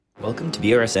Welcome to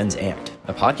BRSN's Amped,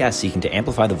 a podcast seeking to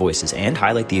amplify the voices and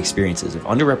highlight the experiences of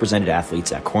underrepresented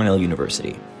athletes at Cornell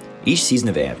University. Each season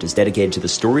of Amped is dedicated to the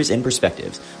stories and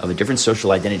perspectives of a different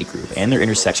social identity group and their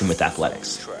intersection with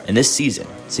athletics. And this season,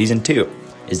 Season 2,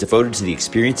 is devoted to the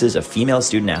experiences of female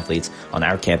student athletes on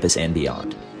our campus and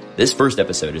beyond. This first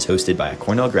episode is hosted by a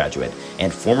Cornell graduate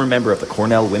and former member of the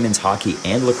Cornell women's hockey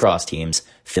and lacrosse teams,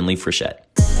 Finley Frechette.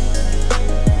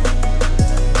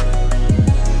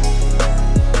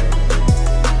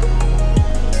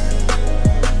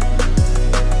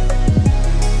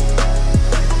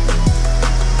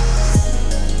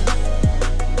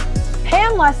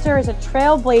 Pam Lester is a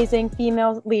trailblazing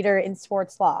female leader in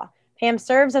sports law. Pam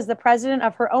serves as the president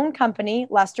of her own company,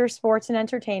 Lester Sports and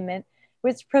Entertainment,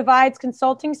 which provides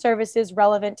consulting services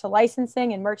relevant to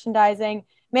licensing and merchandising,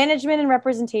 management and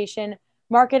representation,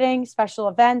 marketing, special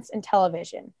events, and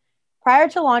television. Prior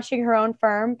to launching her own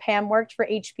firm, Pam worked for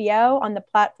HBO on the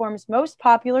platform's most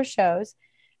popular shows,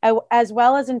 as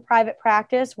well as in private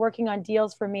practice, working on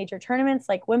deals for major tournaments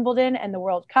like Wimbledon and the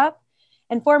World Cup.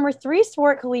 And former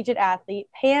three-sport collegiate athlete,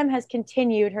 Pam has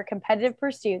continued her competitive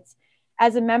pursuits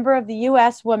as a member of the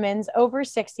U.S. women's over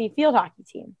 60 field hockey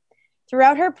team.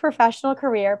 Throughout her professional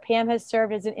career, Pam has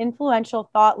served as an influential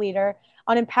thought leader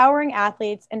on empowering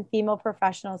athletes and female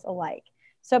professionals alike.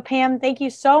 So Pam, thank you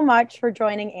so much for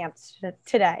joining AMPS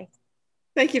today.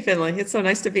 Thank you, Finley. It's so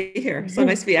nice to be here. So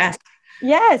nice to be asked.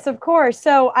 Yes, of course.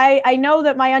 So I know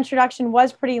that my introduction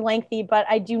was pretty lengthy, but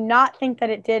I do not think that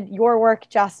it did your work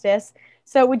justice.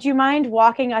 So would you mind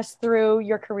walking us through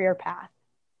your career path?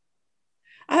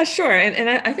 Sure. And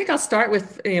I think I'll start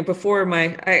with,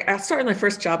 I'll start with my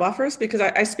first job offers, because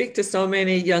I speak to so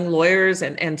many young lawyers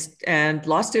and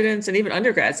law students and even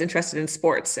undergrads interested in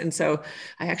sports. And so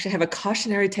I actually have a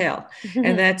cautionary tale.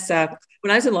 And that's when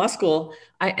I was in law school,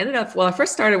 I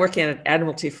first started working at an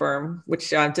admiralty firm,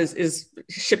 which is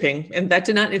shipping, and that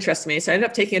did not interest me. So I ended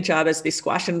up taking a job as the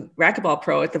squash and racquetball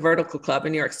pro at the Vertical Club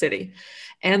in New York City.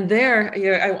 And there,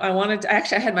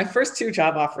 I had my first two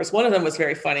job offers. One of them was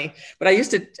very funny, but I used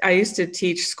to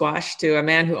teach squash to a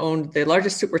man who owned the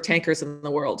largest super tankers in the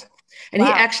world. And He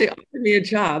actually offered me a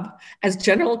job as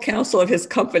general counsel of his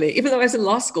company, even though I was in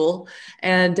law school.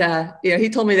 And he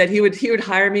told me that he would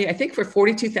hire me, I think, for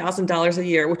 $42,000 a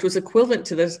year, which was equivalent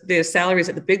to the salaries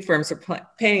that the big firms were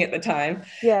paying at the time.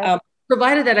 Yeah.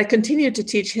 Provided that I continued to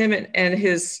teach him and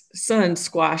his son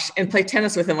squash and play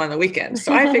tennis with him on the weekends.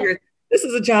 So I figured this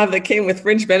is a job that came with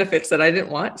fringe benefits that I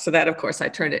didn't want. So that, of course, I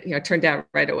turned down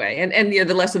right away. And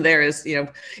the lesson there is, if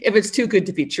it's too good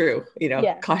to be true,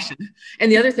 caution.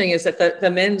 And the other thing is that the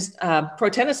men's pro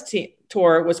tennis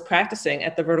tour was practicing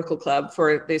at the Vertical Club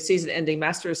for the season-ending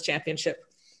Masters Championship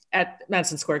at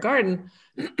Madison Square Garden.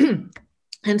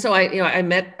 And so I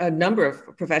met a number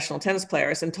of professional tennis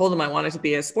players and told them I wanted to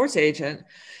be a sports agent.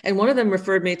 And one of them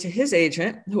referred me to his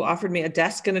agent, who offered me a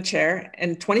desk and a chair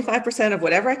and 25% of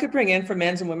whatever I could bring in for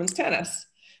men's and women's tennis.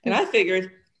 And I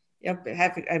figured,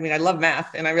 I love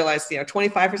math, and I realized,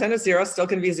 25% of zero is still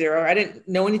going to be zero. I didn't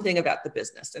know anything about the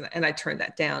business, and I turned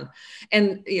that down.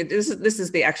 And this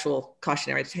is the actual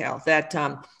cautionary tale that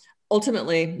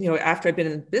ultimately, after I'd been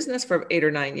in business for 8 or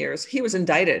 9 years, he was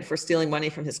indicted for stealing money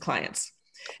from his clients.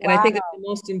 And I think that the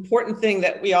most important thing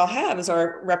that we all have is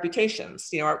our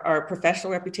reputations, our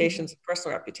professional reputations,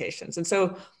 personal reputations. And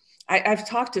so I've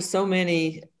talked to so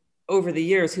many over the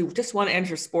years who just want to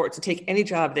enter sports and take any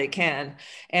job they can.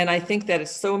 And I think that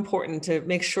it's so important to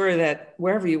make sure that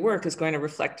wherever you work is going to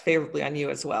reflect favorably on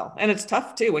you as well. And it's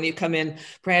tough too when you come in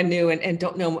brand new and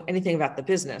don't know anything about the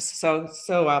business.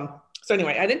 So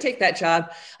anyway, I didn't take that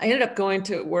job. I ended up going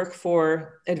to work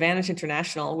for Advantage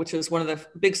International, which was one of the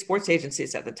big sports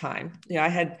agencies at the time. I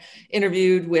had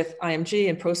interviewed with IMG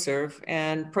and ProServe,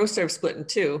 and ProServe split in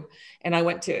two. And I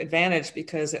went to Advantage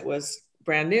because it was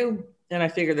brand new, and I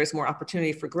figured there's more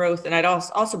opportunity for growth. And I'd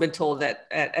also been told that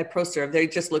at ProServe, they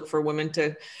just look for women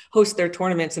to host their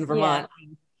tournaments in Vermont. Yeah.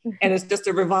 And it's just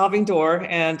a revolving door.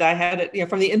 And I had it,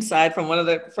 from the inside from one of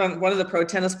the pro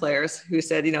tennis players who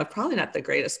said, probably not the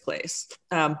greatest place.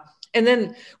 And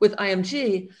then with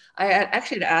IMG, I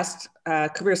actually had asked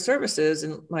career services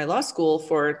in my law school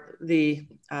for the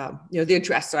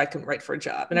address so I can write for a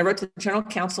job. And I wrote to the general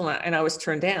counsel, and I was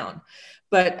turned down.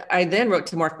 But I then wrote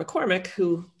to Mark McCormick,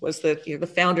 who was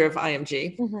the founder of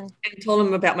IMG, and told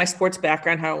him about my sports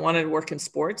background, how I wanted to work in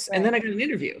sports. Right. And then I got an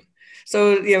interview.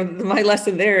 So, my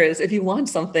lesson there is, if you want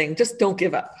something, just don't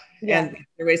give up. Yeah. And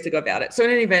there are ways to go about it. So in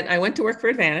any event, I went to work for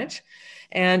Advantage,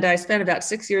 and I spent about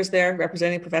 6 years there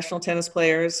representing professional tennis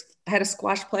players. I had a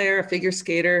squash player, a figure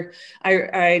skater.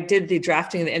 I did the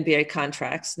drafting of the NBA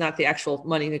contracts, not the actual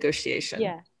money negotiation.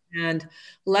 Yeah. and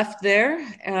left there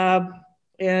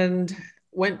and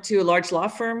went to a large law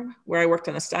firm where I worked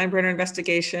on a Steinbrenner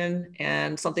investigation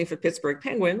and something for Pittsburgh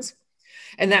Penguins.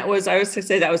 And that was, I was to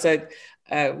say that was a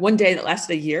one day that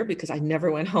lasted a year because I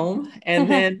never went home. And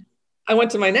then I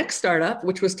went to my next startup,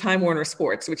 which was Time Warner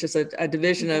Sports, which is a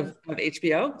division of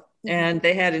HBO. And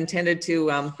they had intended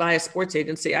to buy a sports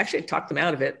agency. I actually talked them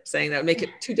out of it, saying that would make it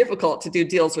too difficult to do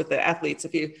deals with the athletes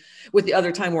with the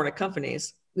other Time Warner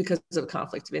companies because of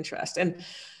conflict of interest. And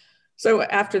so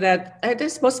after that, I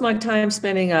did most of my time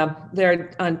spending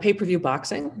there on pay-per-view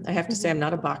boxing. I have to say I'm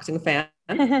not a boxing fan.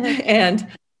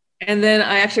 And then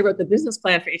I actually wrote the business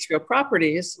plan for HBO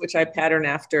Properties, which I patterned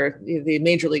after the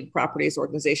Major League Properties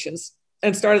organizations,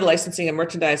 and started licensing and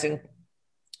merchandising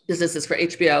businesses for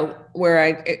HBO, where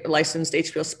I licensed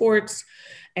HBO Sports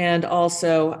and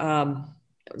also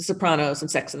Sopranos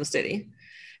and Sex and the City.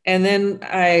 And then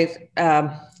I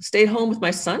stayed home with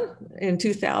my son in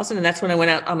 2000. And that's when I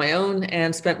went out on my own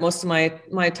and spent most of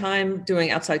my time doing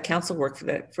outside counsel work for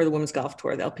the Women's Golf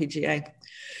Tour, the LPGA.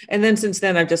 And then since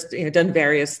then, I've just done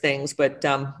various things, but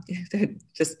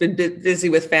just been busy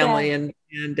with family and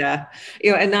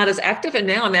not as active. And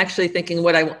now I'm actually thinking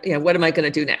what am I going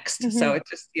to do next? Mm-hmm. So it's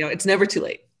just, it's never too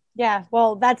late. Yeah.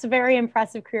 Well, that's a very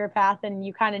impressive career path, and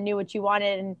you kind of knew what you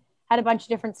wanted and had a bunch of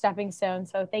different stepping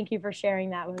stones. So thank you for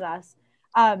sharing that with us.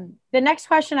 The next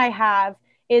question I have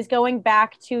is going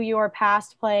back to your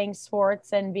past playing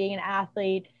sports and being an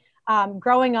athlete.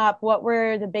 Growing up, what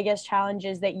were the biggest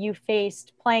challenges that you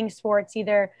faced playing sports,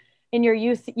 either in your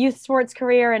youth sports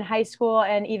career, in high school,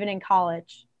 and even in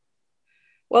college?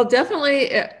 Well,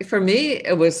 definitely for me,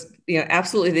 it was,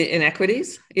 absolutely the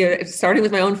inequities, starting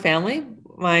with my own family.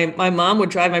 My mom would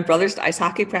drive my brothers to ice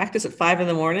hockey practice at 5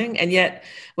 a.m. And yet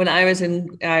when I was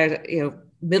in,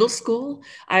 middle school,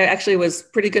 I actually was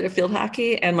pretty good at field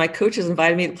hockey, and my coaches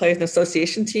invited me to play with an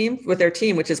association team with their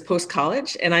team, which is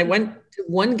post-college. And I went to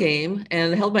one game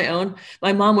and held my own.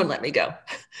 My mom wouldn't let me go.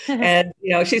 And,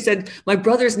 she said, my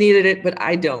brothers needed it, but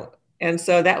I don't. And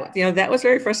so that was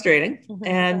very frustrating. Mm-hmm.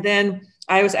 And then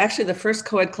I was actually the first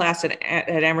co-ed class at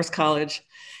Amherst College.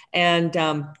 And,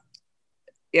 and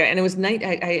it was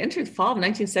I entered fall of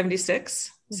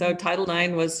 1976. Mm-hmm. So Title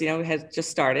IX was, had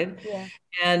just started. Yeah.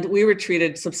 And we were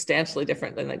treated substantially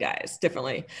different than the guys,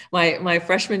 differently. My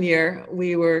freshman year,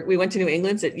 we went to New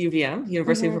England's at UVM,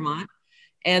 University of Vermont,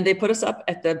 and they put us up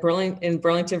at in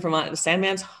Burlington, Vermont, at the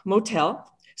Sandman's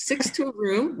Motel, 6 to a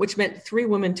room, which meant 3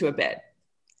 women to a bed.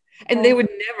 And they would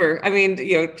never,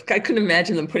 I couldn't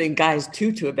imagine them putting guys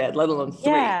 2 to a bed, let alone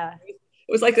 3. Yeah. It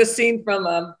was like the scene from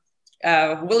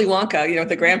Willy Wonka, with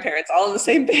the grandparents all in the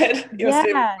same bed,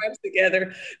 sitting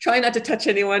together, trying not to touch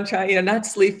anyone, not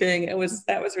sleeping.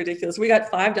 That was ridiculous. We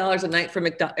got $5 a night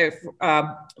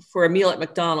for a meal at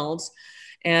McDonald's.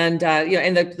 And,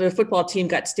 the football team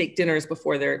got steak dinners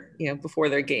before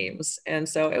their games. And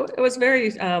so it was very,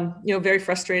 very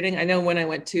frustrating. I know when I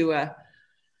went to,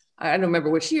 I don't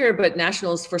remember which year, but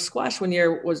nationals for squash one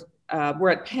year we're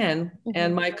at Penn,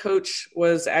 and my coach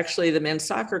was actually the men's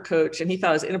soccer coach, and he thought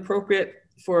it was inappropriate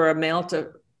for a male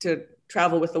to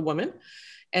travel with a woman.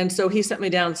 And so he sent me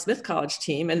down to the Smith College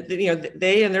team, and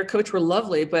they and their coach were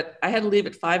lovely, but I had to leave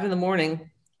at 5 a.m.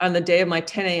 on the day of my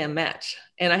 10 a.m. match,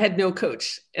 and I had no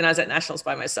coach, and I was at nationals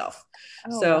by myself.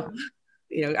 Oh, so,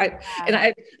 wow.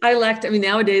 I lacked,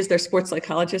 nowadays they're sports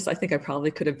psychologists. I think I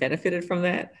probably could have benefited from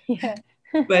that. Yeah.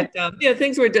 But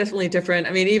things were definitely different.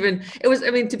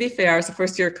 To be fair, I was the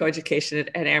first year of coeducation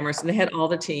at Amherst, and they had all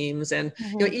the teams, and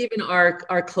even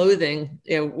our clothing.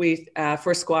 We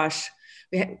for squash,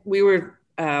 we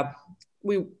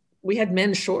had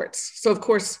men's shorts. So of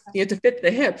course, to fit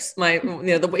the hips,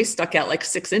 the waist stuck out like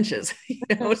 6 inches.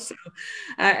 So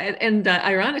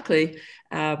ironically,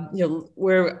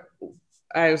 where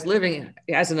I was living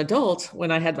as an adult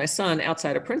when I had my son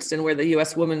outside of Princeton, where the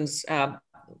U.S. women's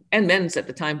and men's at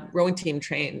the time rowing team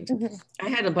trained. Mm-hmm. I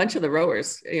had a bunch of the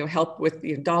rowers, help with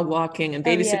dog walking and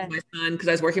babysitting my son because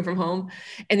I was working from home.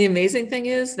 And the amazing thing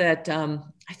is that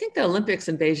I think the Olympics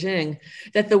in Beijing,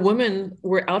 that the women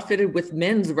were outfitted with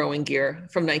men's rowing gear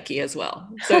from Nike as well.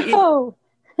 So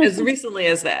as recently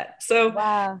as that. So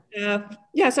wow.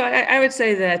 So I would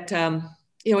say that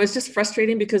it's just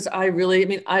frustrating because I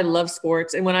love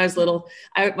sports. And when I was little,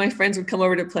 my friends would come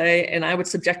over to play, and I would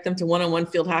subject them to one-on-one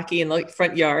field hockey in the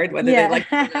front yard, whether they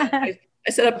liked it or not.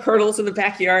 I set up hurdles in the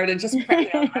backyard and just, I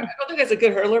don't think I was a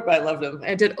good hurler, but I loved them.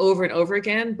 I did over and over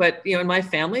again. But, in my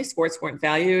family, sports weren't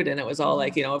valued. And it was all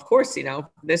like, of course,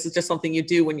 this is just something you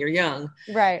do when you're young.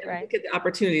 Right. Look at the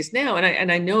opportunities now.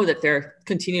 And I know that there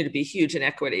continue to be huge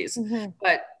inequities,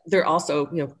 but there are also,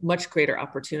 much greater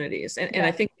opportunities. And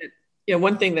I think that,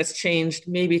 one thing that's changed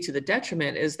maybe to the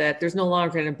detriment is that there's no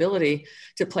longer an ability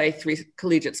to play 3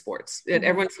 collegiate sports. That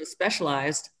everyone's so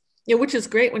specialized, which is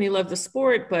great when you love the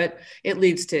sport, but it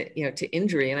leads to, to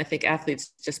injury. And I think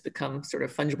athletes just become sort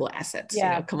of fungible assets,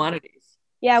 commodities.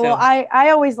 Yeah. So, well, I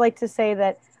always like to say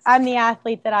that I'm the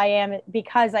athlete that I am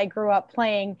because I grew up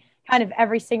playing kind of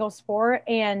every single sport.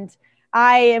 And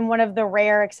I am one of the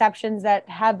rare exceptions that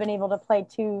have been able to play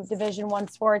 2 Division I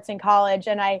sports in college.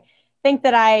 And I think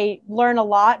that I learn a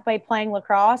lot by playing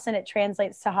lacrosse, and it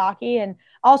translates to hockey. And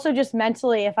also just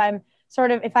mentally, if I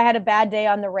had a bad day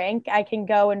on the rink, I can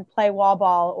go and play wall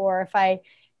ball. Or if I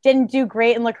didn't do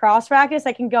great in lacrosse practice,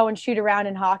 I can go and shoot around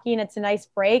in hockey, and it's a nice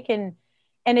break. And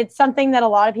it's something that a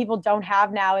lot of people don't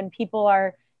have now. And people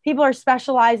are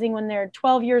specializing when they're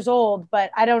 12 years old, but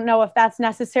I don't know if that's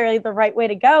necessarily the right way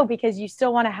to go, because you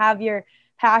still want to have your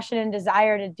passion and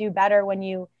desire to do better when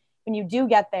you do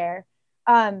get there.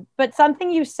 But something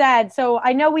you said, so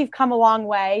I know we've come a long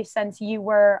way since you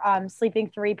were sleeping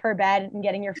 3 per bed and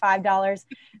getting your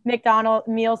 $5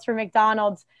 meals for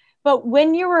McDonald's. But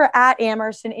when you were at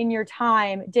Amherst and in your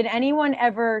time, did anyone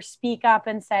ever speak up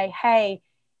and say, hey,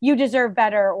 you deserve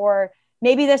better, or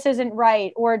maybe this isn't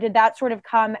right? Or did that sort of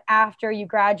come after you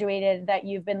graduated that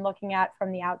you've been looking at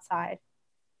from the outside?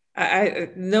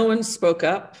 No one spoke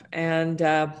up, and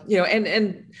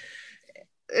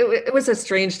it was a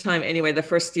strange time anyway. The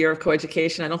first year of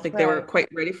coeducation, I don't think they were quite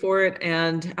ready for it.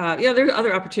 And there are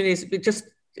other opportunities. But just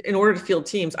in order to field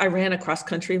teams, I ran a cross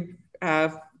country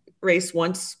race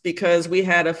once because we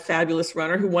had a fabulous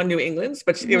runner who won New England's,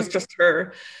 but it was just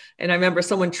her. And I remember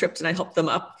someone tripped and I helped them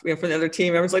up for the other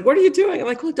team. I was like, what are you doing? I'm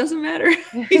like, well, it doesn't matter.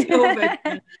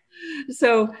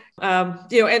 So,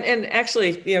 and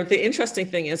actually, the interesting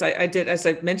thing is I did, as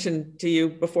I mentioned to you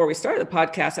before we started the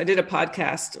podcast, I did a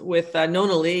podcast with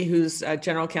Nona Lee, who's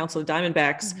general counsel of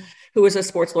Diamondbacks, who was a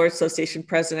Sports Lawyers Association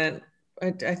president.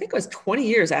 I think it was 20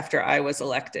 years after I was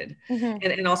elected.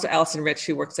 And also Allison Rich,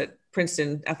 who works at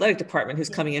Princeton Athletic Department, who's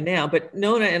coming in now. But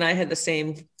Nona and I had the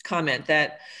same comment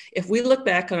that if we look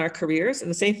back on our careers,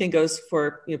 and the same thing goes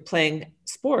for playing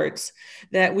sports,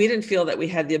 that we didn't feel that we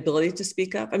had the ability to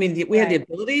speak up. I mean, we had the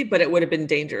ability, but it would have been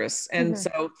dangerous. And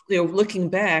so, looking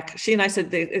back, she and I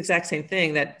said the exact same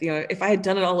thing, that, if I had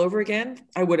done it all over again,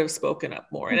 I would have spoken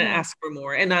up more and asked for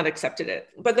more and not accepted it.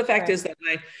 But the fact is that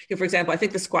for example, I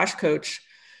think the squash coach,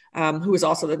 who was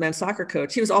also the men's soccer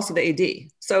coach, he was also the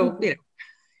AD. So,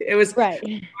 it was hard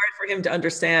for him to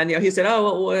understand. He said,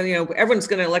 "Oh, well, everyone's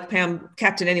going to elect Pam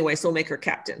captain anyway, so we'll make her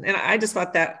captain." And I just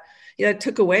thought that it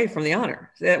took away from the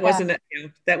honor. That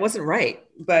wasn't right.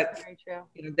 But very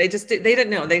true. They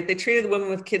didn't know. They treated the women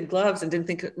with kid gloves and didn't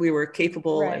think we were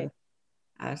capable. Right.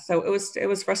 And so it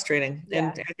was frustrating.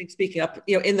 Yeah. And I think speaking up,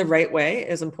 in the right way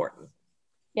is important.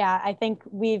 Yeah, I think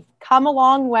we've come a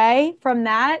long way from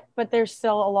that, but there's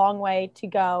still a long way to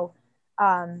go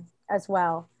as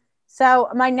well. So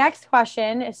my next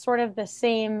question is sort of the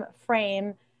same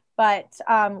frame, but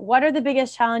what are the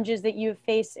biggest challenges that you've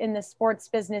faced in the sports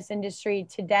business industry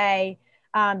today?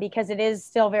 Because it is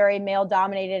still very male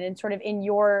dominated and sort of in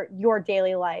your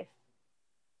daily life.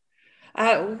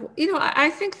 I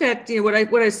think that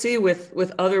what I see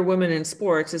with other women in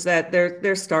sports is that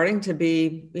they're starting to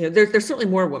be, there's certainly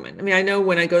more women. I mean, I know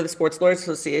when I go to the Sports Lawyers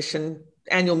Association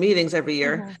annual meetings every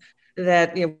year,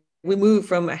 that we move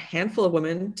from a handful of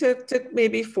women to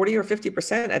maybe 40 or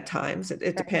 50% at times.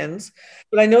 It depends.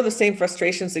 But I know the same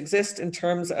frustrations exist in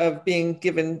terms of being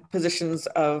given positions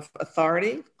of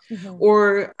authority.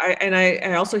 Or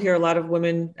I also hear a lot of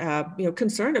women,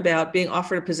 concerned about being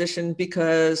offered a position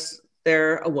because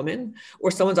they're a woman, or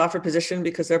someone's offered a position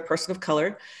because they're a person of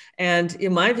color. And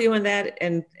my view on that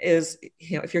is,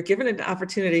 if you're given an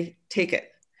opportunity, take it.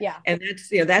 Yeah. And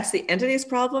that's the entity's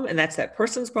problem, and that's that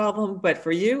person's problem. But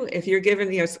for you, if you're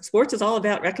given, sports is all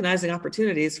about recognizing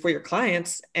opportunities for your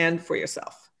clients and for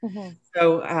yourself.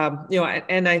 So,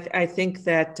 and I think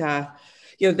that,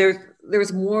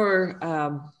 there's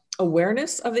more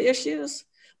awareness of the issues,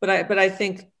 but I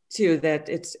think too that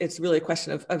it's really a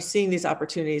question of seeing these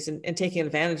opportunities and taking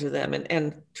advantage of them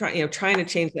and trying to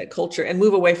change that culture and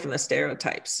move away from the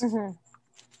stereotypes.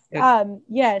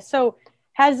 So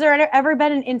has there ever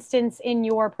been an instance in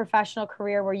your professional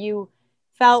career where you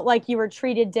felt like you were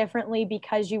treated differently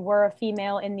because you were a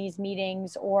female in these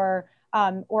meetings, or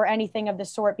anything of the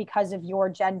sort because of your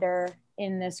gender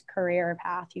in this career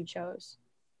path you chose?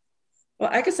 Well,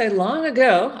 I could say long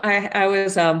ago, I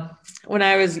was, when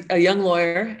I was a young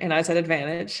lawyer and I was at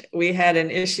Advantage, we had an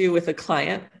issue with a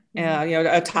client,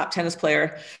 a top tennis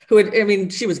player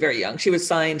she was very young. She was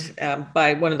signed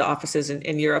by one of the offices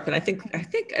in Europe. And I think,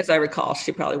 as I recall,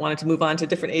 she probably wanted to move on to a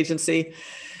different agency.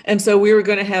 And so we were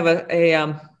going to have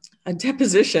a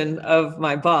deposition of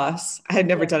my boss. I had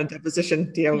never done a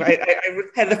deposition. I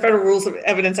had the federal rules of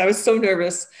evidence. I was so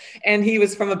nervous. And he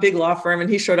was from a big law firm, and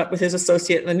he showed up with his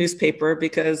associate in the newspaper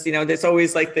because, there's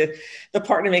always like the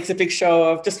partner makes a big show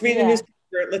of just read the newspaper,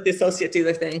 let the associate do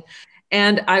their thing.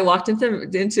 And I walked into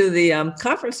the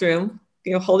conference room,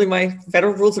 holding my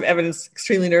federal rules of evidence,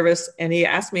 extremely nervous. And he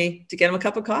asked me to get him a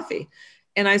cup of coffee.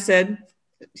 And I said,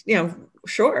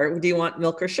 sure. Do you want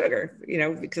milk or sugar?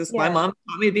 Because my mom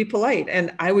taught me to be polite,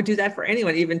 and I would do that for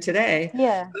anyone, even today.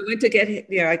 Yeah. I went to get,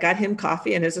 I got him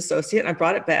coffee and his associate, and I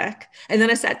brought it back. And then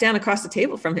I sat down across the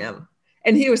table from him,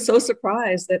 and he was so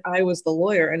surprised that I was the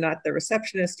lawyer and not the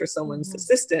receptionist or someone's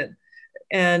assistant.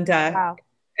 And, wow.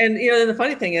 And, the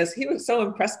funny thing is he was so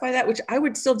impressed by that, which I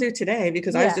would still do today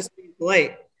because I was just being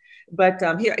polite. But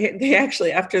they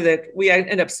actually, after that, we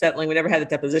ended up settling. We never had a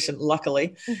deposition,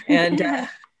 luckily. And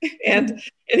and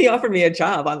he offered me a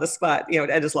job on the spot,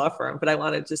 at his law firm. But I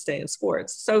wanted to stay in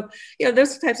sports. So,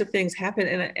 those types of things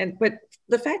happen. But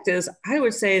the fact is, I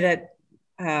would say that,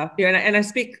 and I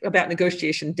speak about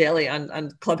negotiation daily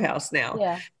on Clubhouse now.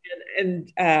 Yeah.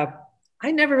 And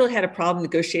I never really had a problem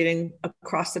negotiating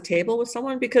across the table with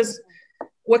someone because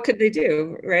what could they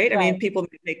do, right? I mean, people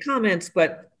make comments,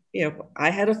 but I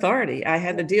had authority. I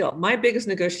had the deal. My biggest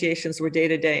negotiations were day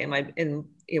to day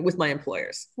with my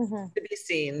employers, to be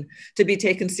seen, to be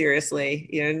taken seriously,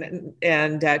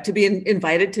 and to be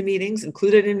invited to meetings,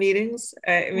 included in meetings.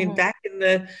 I mean,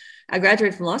 I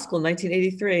graduated from law school in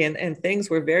 1983, and things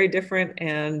were very different.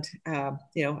 And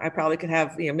I probably could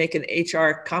have make an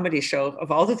HR comedy show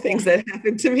of all the things that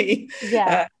happened to me.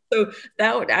 Yeah. So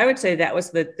I would say that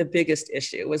was the biggest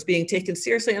issue, was being taken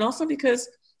seriously, and also because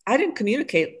I didn't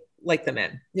communicate like the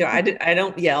men. I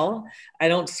don't yell. I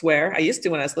don't swear. I used to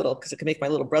when I was little because it could make my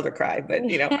little brother cry, but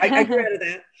I grew out of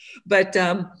that. But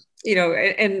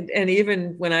and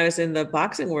even when I was in the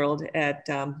boxing world at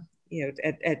Time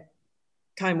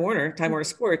Warner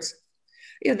Sports,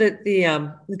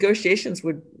 the negotiations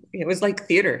it was like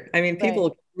theater. I mean, people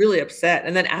were really upset,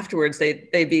 and then afterwards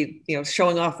they'd be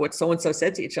showing off what so and so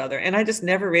said to each other, and I just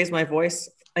never raised my voice.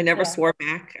 I never swore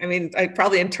back. I mean, I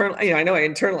probably I know I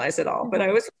internalized it all, but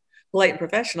I was polite and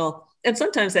professional. And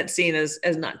sometimes that's seen as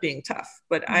not being tough,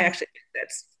 but I actually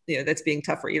think that's being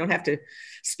tougher. You don't have to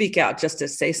speak out just to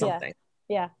say something.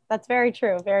 Yeah, that's very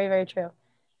true. Very, very true.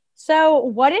 So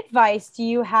what advice do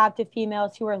you have to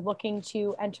females who are looking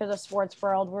to enter the sports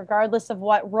world, regardless of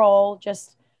what role,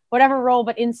 just whatever role,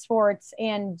 but in sports,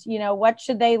 and, what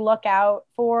should they look out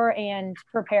for and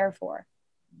prepare for?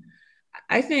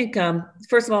 I think,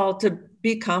 first of all, to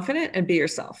be confident and be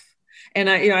yourself. And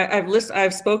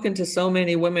I've spoken to so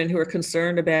many women who are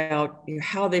concerned about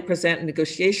how they present in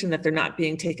negotiation, that they're not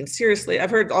being taken seriously.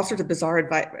 I've heard all sorts of bizarre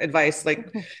advice,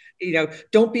 like,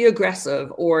 don't be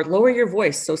aggressive or lower your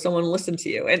voice so someone will listen to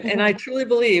you. And I truly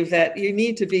believe that you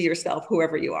need to be yourself,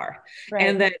 whoever you are,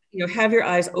 and that, have your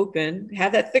eyes open,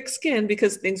 have that thick skin,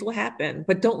 because things will happen,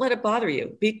 but don't let it bother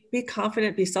you. Be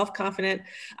confident, be self-confident.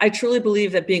 I truly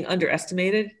believe that being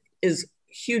underestimated is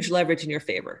huge leverage in your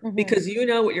favor, because you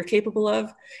know what you're capable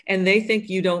of, and they think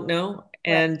you don't know.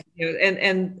 And,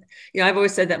 I've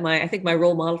always said that I think my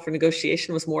role model for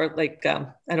negotiation was more like, I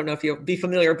don't know if you'll be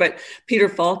familiar, but Peter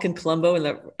Falk in Columbo in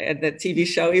the TV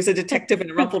show. He's a detective in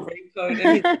a rumpled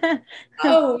raincoat.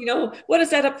 And what is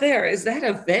that up there? Is that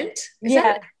a vent? Is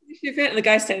that an event? And the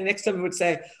guy standing next to him would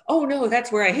say, oh no,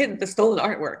 that's where I hid the stolen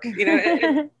artwork,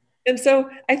 And so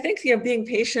I think, being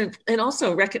patient, and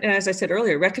also, as I said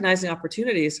earlier, recognizing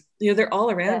opportunities, they're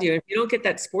all around you. If you don't get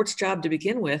that sports job to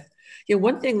begin with,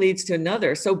 one thing leads to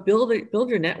another. So build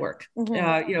your network,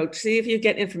 see if you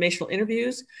get informational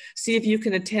interviews, see if you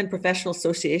can attend professional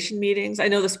association meetings. I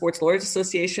know the Sports Lawyers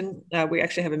Association, we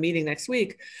actually have a meeting next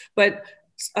week, but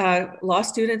law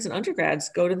students and undergrads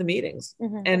go to the meetings.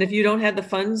 And if you don't have the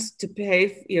funds to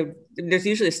pay, there's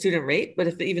usually a student rate, but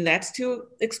if even that's too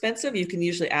expensive, you can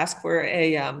usually ask for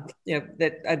a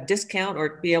discount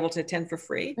or be able to attend for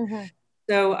free.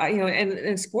 So, and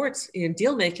in sports,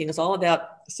 deal making is all about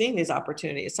seeing these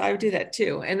opportunities. So I would do that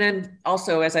too. And then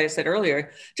also, as I said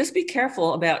earlier, just be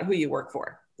careful about who you work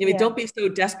for. Don't be so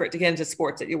desperate to get into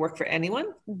sports that you work for anyone.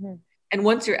 And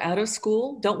once you're out of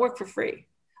school, don't work for free,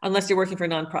 unless you're working for a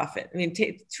nonprofit. I mean,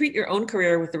 treat your own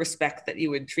career with the respect that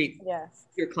you would treat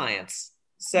your clients.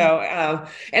 So,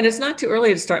 and it's not too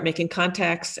early to start making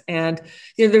contacts. And,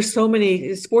 there's so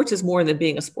many, sports is more than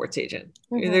being a sports agent.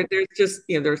 There's just,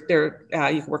 you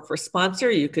can work for a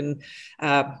sponsor, you can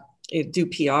do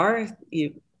PR,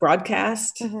 you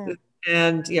broadcast,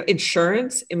 and,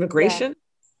 insurance, immigration.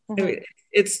 I mean,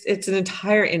 it's an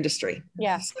entire industry.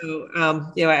 Yeah. So,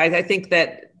 I think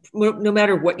that no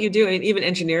matter what you do, I mean, even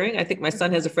engineering. I think my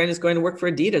son has a friend who's going to work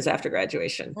for Adidas after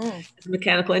graduation as a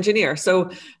mechanical engineer. So,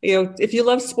 if you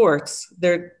love sports,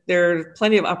 there are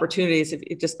plenty of opportunities if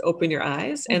you just open your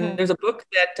eyes. And there's a book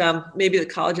that maybe the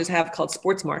colleges have called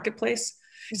Sports Marketplace.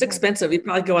 It's expensive. You'd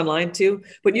probably go online too,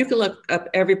 but you can look up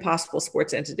every possible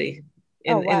sports entity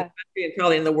in the country and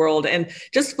probably in the world. And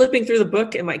just flipping through the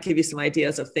book, it might give you some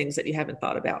ideas of things that you haven't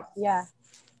thought about. Yeah.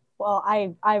 Well,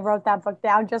 I wrote that book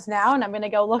down just now, and I'm going to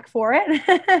go look for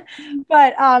it.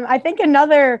 But I think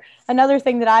another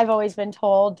thing that I've always been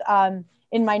told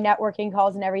in my networking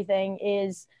calls and everything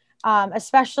is,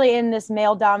 especially in this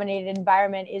male-dominated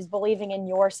environment, is believing in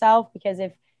yourself. Because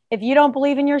if you don't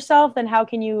believe in yourself, then how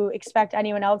can you expect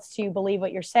anyone else to believe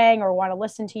what you're saying or want to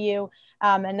listen to you?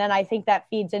 And then I think that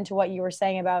feeds into what you were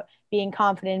saying about being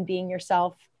confident, being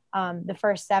yourself. The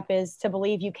first step is to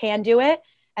believe you can do it,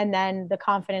 and then the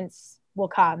confidence will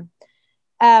come.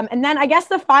 And then I guess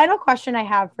the final question I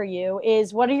have for you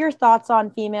is, what are your thoughts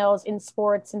on females in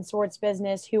sports and sports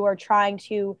business who are trying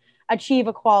to achieve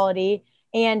equality?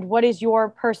 And what is your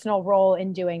personal role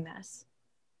in doing this?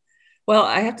 Well,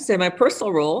 I have to say my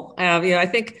personal role, I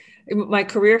think my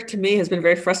career to me has been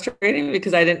very frustrating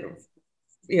because I didn't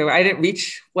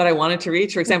reach what I wanted to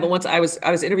reach. For example, once I was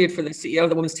interviewed for the CEO of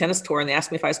the Women's Tennis Tour, and they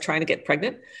asked me if I was trying to get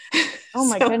pregnant. Oh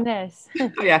my goodness.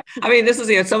 Yeah. I mean, this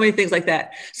is, so many things like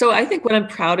that. So I think what I'm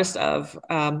proudest of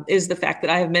is the fact that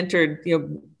I have mentored,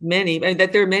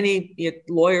 that there are many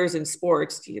lawyers in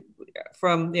sports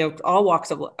from, all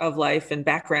walks of life and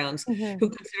backgrounds who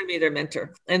consider me their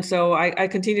mentor. And so I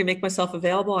continue to make myself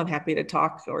available. I'm happy to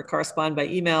talk or correspond by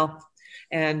email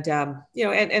and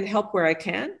help where I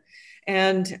can.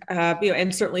 And,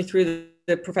 and certainly through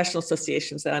the professional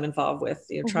associations that I'm involved with,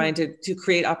 trying to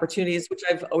create opportunities, which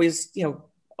I've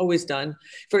always done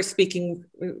for speaking,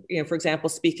 for example,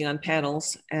 speaking on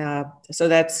panels. So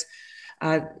that's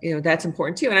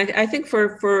important too. And I think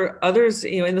for others,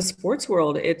 in the sports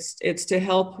world, it's to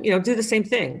help, do the same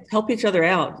thing, help each other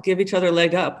out, give each other a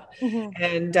leg up,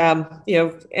 and,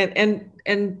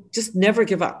 and just never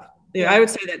give up. I would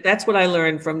say that's what I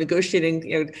learned from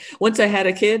negotiating. Once I had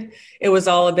a kid, it was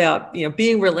all about,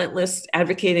 being relentless,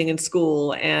 advocating in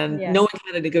school and knowing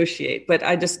how to negotiate, but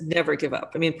I just never give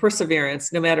up. I mean,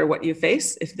 perseverance, no matter what you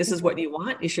face, if this is what you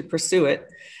want, you should pursue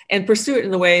it, and pursue it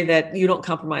in the way that you don't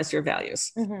compromise your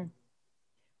values.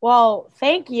 Well,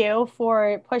 thank you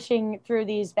for pushing through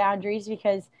these boundaries,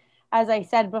 because as I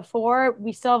said before,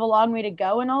 we still have a long way to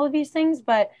go in all of these things,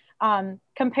 but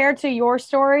compared to your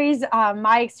stories,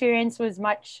 my experience was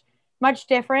much, much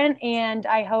different. And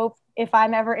I hope if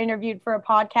I'm ever interviewed for a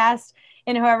podcast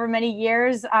in however many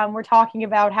years, we're talking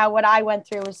about how what I went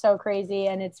through was so crazy.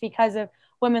 And it's because of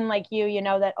women like you,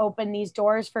 that open these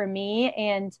doors for me.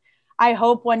 And I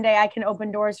hope one day I can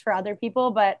open doors for other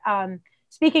people. But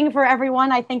speaking for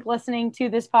everyone, I think listening to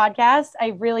this podcast, I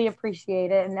really appreciate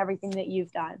it and everything that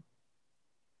you've done.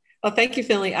 Well, thank you,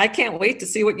 Finley. I can't wait to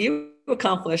see what you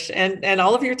accomplish and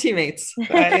all of your teammates.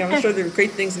 I'm sure there are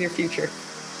great things in your future.